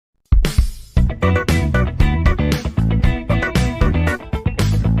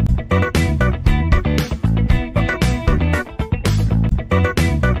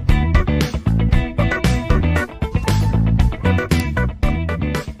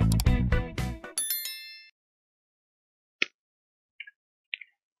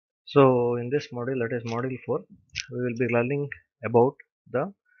So in this module, that is module 4, we will be learning about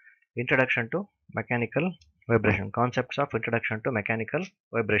the introduction to mechanical vibration, concepts of introduction to mechanical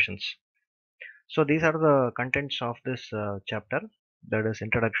vibrations. So these are the contents of this chapter, that is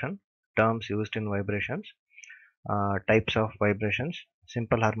introduction, terms used in vibrations, types of vibrations,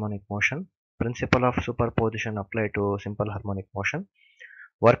 simple harmonic motion, principle of superposition applied to simple harmonic motion,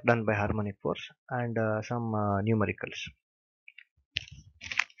 work done by harmonic force, and some numericals.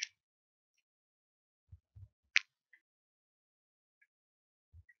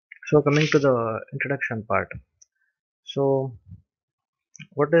 So coming to the introduction part. So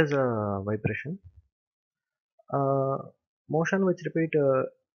what is vibration? Motion which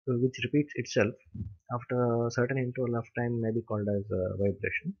repeats itself after a certain interval of time may be called as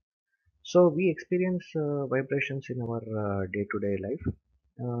vibration. So we experience vibrations in our day-to-day life.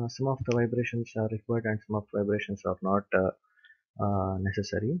 Some of the vibrations are required and some of the vibrations are not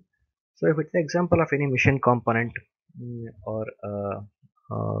necessary. So if it's an example of any machine component, or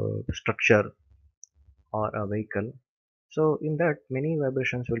structure or a vehicle, so in that many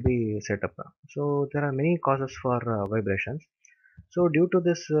vibrations will be set up. So there are many causes for vibrations. So due to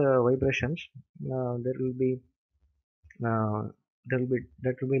this vibrations, there will be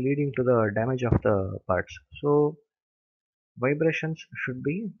that will be leading to the damage of the parts. So vibrations should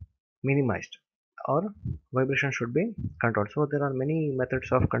be minimized, or vibration should be controlled. So there are many methods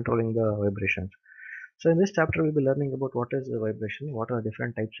of controlling the vibrations. So in this chapter we'll be learning about what is the vibration, what are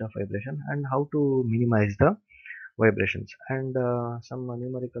different types of vibration, and how to minimize the vibrations, and some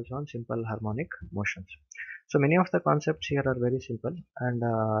numericals on simple harmonic motions. So many of the concepts here are very simple, and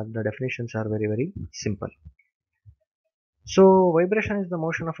the definitions are very simple. So vibration is the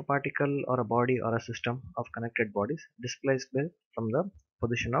motion of a particle or a body or a system of connected bodies displaced from the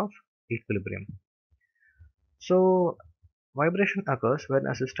position of equilibrium. So vibration occurs when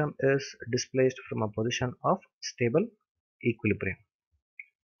a system is displaced from a position of stable equilibrium.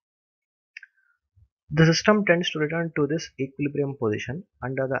 The system tends to return to this equilibrium position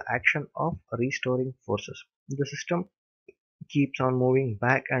under the action of restoring forces. The system keeps on moving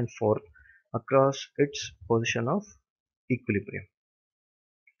back and forth across its position of equilibrium.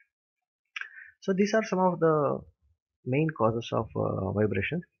 So these are some of the main causes of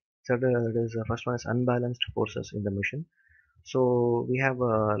vibration. So the first one is unbalanced forces in the machine. So we have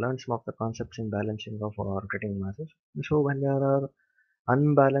learned some of the concepts in balancing of rotating masses. So when there are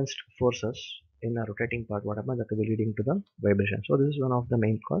unbalanced forces in a rotating part, what happens, that will be leading to the vibration. So this is one of the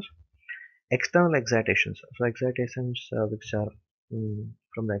main cause. External excitations. So excitations which are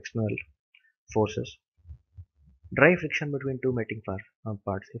from the external forces. Dry friction between two mating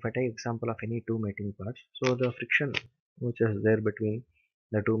parts. If I take example of any two mating parts, so the friction which is there between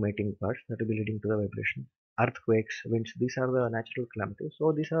the two mating parts, that will be leading to the vibration. Earthquakes, winds, these are the natural calamities.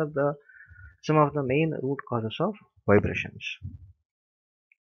 So these are the some of the main root causes of vibrations.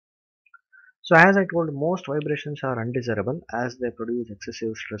 So as I told, most vibrations are undesirable as they produce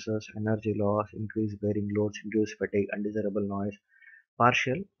excessive stresses, energy loss, increased bearing loads, induce fatigue, undesirable noise,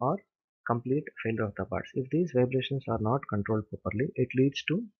 partial or complete failure of the parts. If these vibrations are not controlled properly, it leads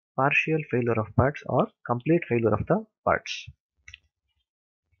to partial failure of parts or complete failure of the parts.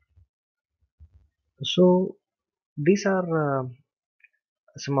 So these are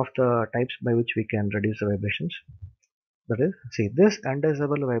some of the types by which we can reduce the vibrations. That is, see, this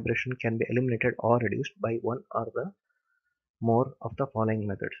undesirable vibration can be eliminated or reduced by one or the more of the following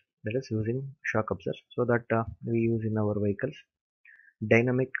methods. That is, using shock absorbers, so that we use in our vehicles.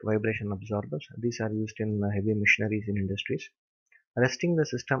 Dynamic vibration absorbers, these are used in heavy machineries in industries. Resting the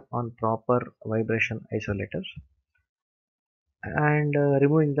system on proper vibration isolators, and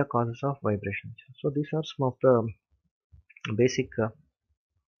removing the causes of vibrations. So these are some of the basic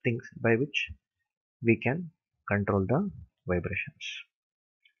things by which we can control the vibrations.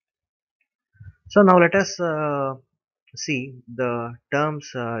 So now let us see the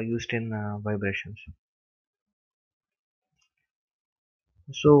terms used in vibrations.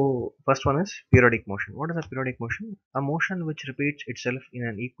 So first one is periodic motion. What is a periodic motion? A motion which repeats itself in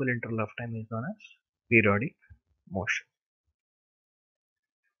an equal interval of time is known as periodic motion.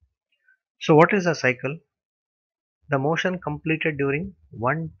 So what is a cycle? The motion completed during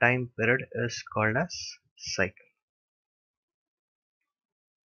one time period is called as cycle.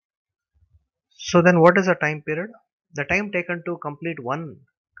 So then what is a time period? The time taken to complete one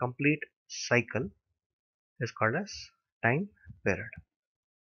complete cycle is called as time period.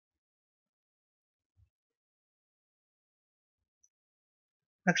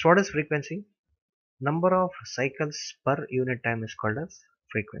 Next, what is frequency? Number of cycles per unit time is called as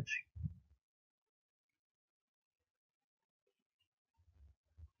frequency.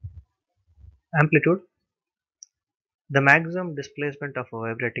 Amplitude, the maximum displacement of a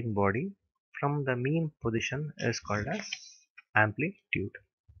vibrating body from the mean position is called as amplitude.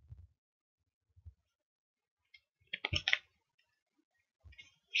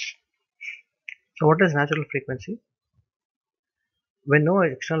 So what is natural frequency? When no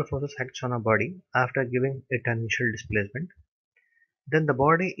external forces acts on a body after giving it an initial displacement, then the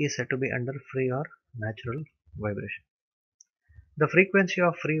body is said to be under free or natural vibration. The frequency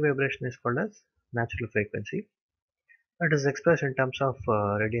of free vibration is called as natural frequency. It is expressed in terms of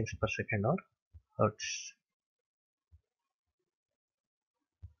radians per second or hertz.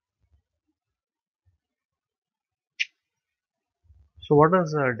 So what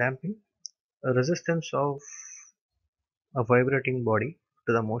is damping? A resistance of a vibrating body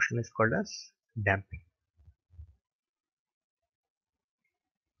to the motion is called as damping.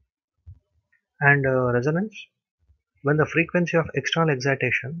 And resonance, when the frequency of external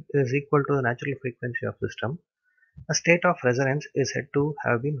excitation is equal to the natural frequency of system, a state of resonance is said to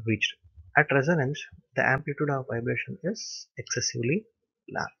have been reached. At resonance, the amplitude of vibration is excessively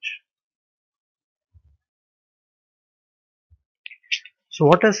large. So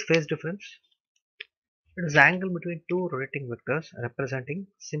what is phase difference? It is the angle between two rotating vectors representing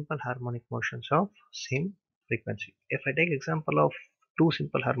simple harmonic motions of same frequency. If I take example of two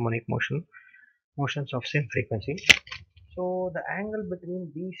simple harmonic motions of same frequency, so the angle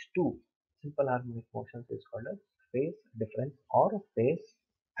between these two simple harmonic motions is called as phase difference or phase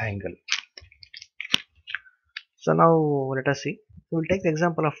angle. So now let us see. We will take the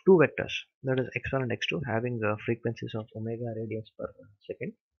example of two vectors, that is x1 and x2, having frequencies of omega radians per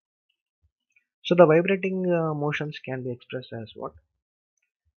second. So the vibrating motions can be expressed as what?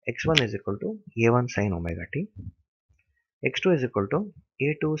 X1 is equal to a1 sin omega t, x2 is equal to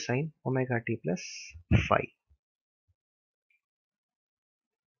a2 sin omega t plus phi.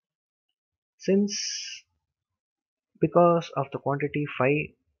 Since because of the quantity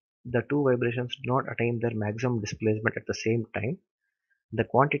phi, the two vibrations do not attain their maximum displacement at the same time, the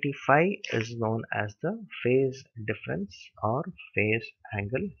quantity phi is known as the phase difference or phase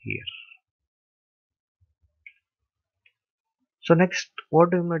angle here. So next, what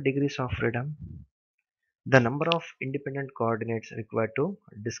do you mean by degrees of freedom? The number of independent coordinates required to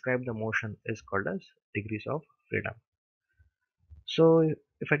describe the motion is called as degrees of freedom. So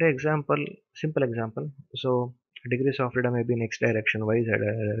if I take example, simple example, so degrees of freedom may be in x direction, y z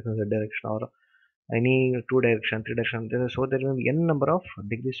direction, or any two direction, three direction. So there will be n number of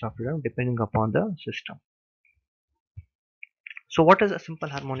degrees of freedom depending upon the system. So what is a simple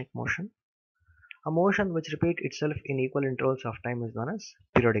harmonic motion? A motion which repeats itself in equal intervals of time is known as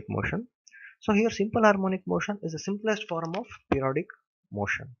periodic motion. So here simple harmonic motion is the simplest form of periodic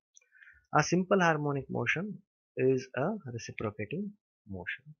motion. A simple harmonic motion is a reciprocating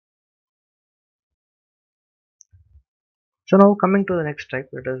motion. So now coming to the next type,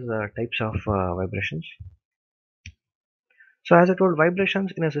 that is types of vibrations. So as I told,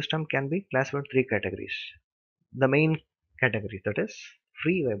 vibrations in a system can be classified in three categories. The main category, that is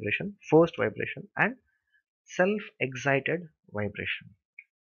free vibration, forced vibration, and self-excited vibration.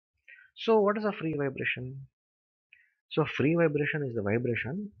 So what is a free vibration? So free vibration is the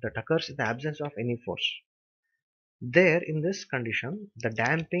vibration that occurs in the absence of any force. There, in this condition, the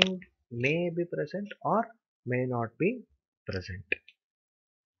damping may be present or may not be present.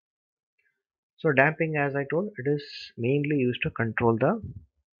 So damping, as I told, it is mainly used to control the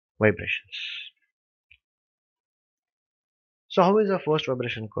vibrations. So how is a forced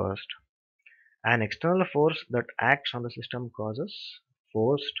vibration caused? An external force that acts on the system causes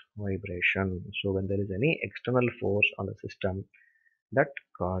forced vibration. So when there is any external force on the system, that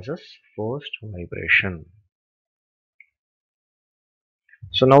causes forced vibration.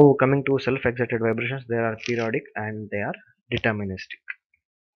 So now coming to self-excited vibrations, they are periodic and they are deterministic.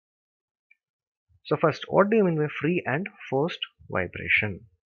 So first, what do you mean by free and forced vibration?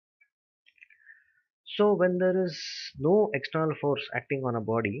 So when there is no external force acting on a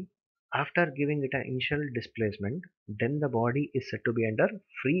body, after giving it an initial displacement, then the body is said to be under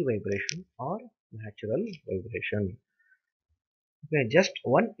free vibration or natural vibration. Okay, just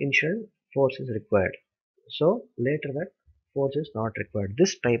one initial force is required. So later that force is not required.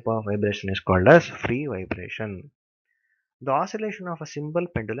 This type of vibration is called as free vibration. The oscillation of a simple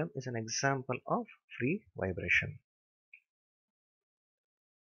pendulum is an example of free vibration.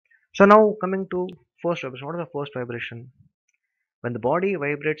 So now coming to forced vibration. What is a forced vibration? When the body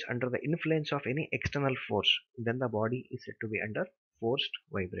vibrates under the influence of any external force, then the body is said to be under forced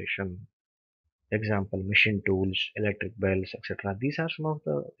vibration. Example, machine tools, electric bells, etc. These are some of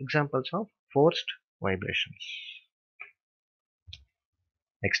the examples of forced vibrations.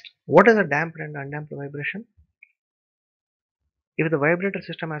 Next, what is a damped and undamped vibration? If the vibrator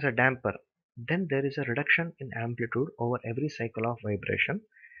system has a damper, then there is a reduction in amplitude over every cycle of vibration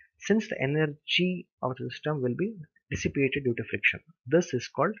since the energy of the system will be dissipated due to friction. This is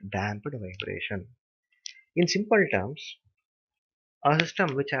called damped vibration. In simple terms, a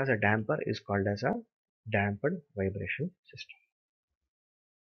system which has a damper is called as a damped vibration system.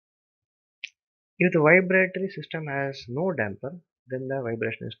 If the vibratory system has no damper, then the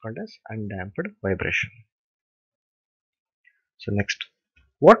vibration is called as undamped vibration. So next,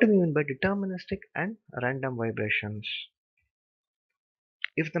 what do we mean by deterministic and random vibrations?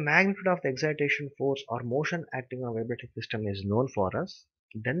 If the magnitude of the excitation force or motion acting on a vibrating system is known for us,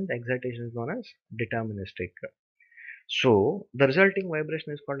 then the excitation is known as deterministic. So the resulting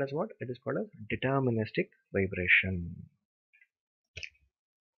vibration is called as what? It is called as deterministic vibration.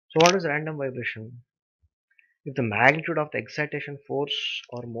 So what is random vibration? If the magnitude of the excitation force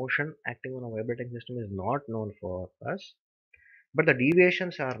or motion acting on a vibrating system is not known for us, but the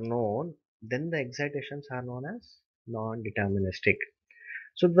deviations are known, then the excitations are known as non-deterministic.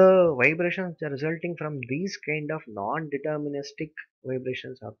 So the vibrations that are resulting from these kind of non-deterministic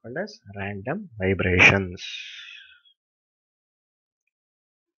vibrations are called as random vibrations.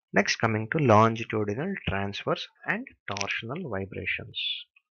 Next, coming to longitudinal, transverse and torsional vibrations.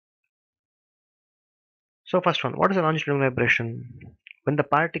 So first one, what is a longitudinal vibration? When the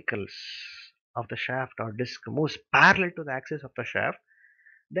particles of the shaft or disc moves parallel to the axis of the shaft,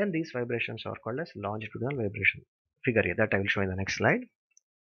 then these vibrations are called as longitudinal vibration. Figure A, that I will show in the next slide.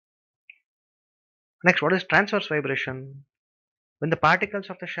 Next, what is transverse vibration? When the particles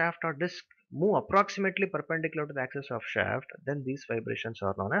of the shaft or disc move approximately perpendicular to the axis of shaft, then these vibrations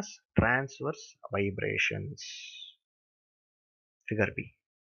are known as transverse vibrations. Figure B.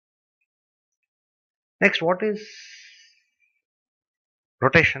 Next, what is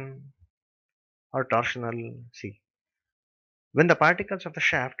rotation or torsional? See, when the particles of the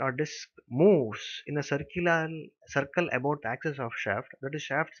shaft or disc moves in a circle about the axis of shaft, that is,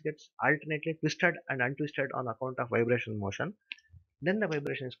 shaft gets alternately twisted and untwisted on account of vibration motion, then the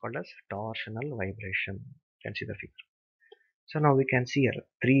vibration is called as torsional vibration. You can see the figure. So now we can see here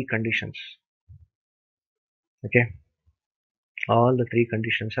three conditions. Okay, all the three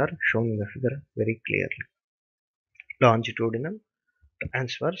conditions are shown in the figure very clearly: longitudinal,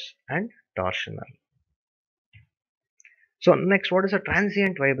 transverse, and torsional. So next, what is a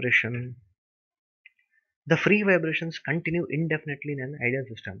transient vibration? The free vibrations continue indefinitely in an ideal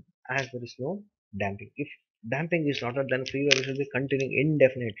system as there is no damping. If damping is not, then free vibration will be continuing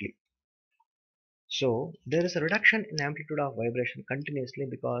indefinitely. So there is a reduction in amplitude of vibration continuously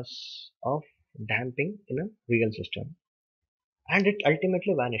because of damping in a real system, and it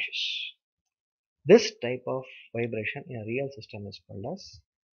ultimately vanishes. This type of vibration in a real system is called as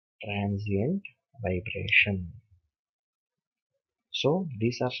transient vibration. So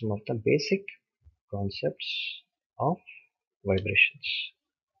these are some of the basic concepts of vibrations.